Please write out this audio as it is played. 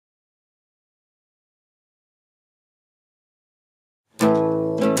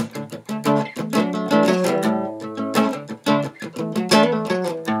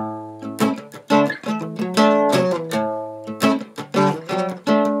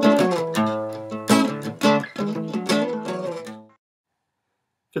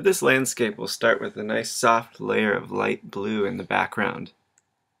For this landscape, we'll start with a nice soft layer of light blue in the background.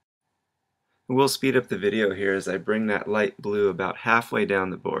 We'll speed up the video here as I bring that light blue about halfway down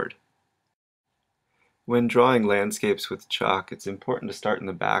the board. When drawing landscapes with chalk, it's important to start in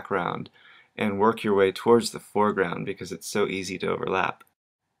the background and work your way towards the foreground because it's so easy to overlap.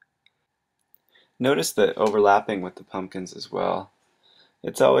 Notice the overlapping with the pumpkins as well.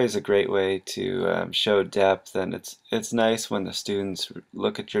 It's always a great way to show depth, and it's nice when the students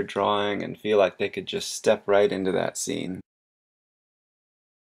look at your drawing and feel like they could just step right into that scene.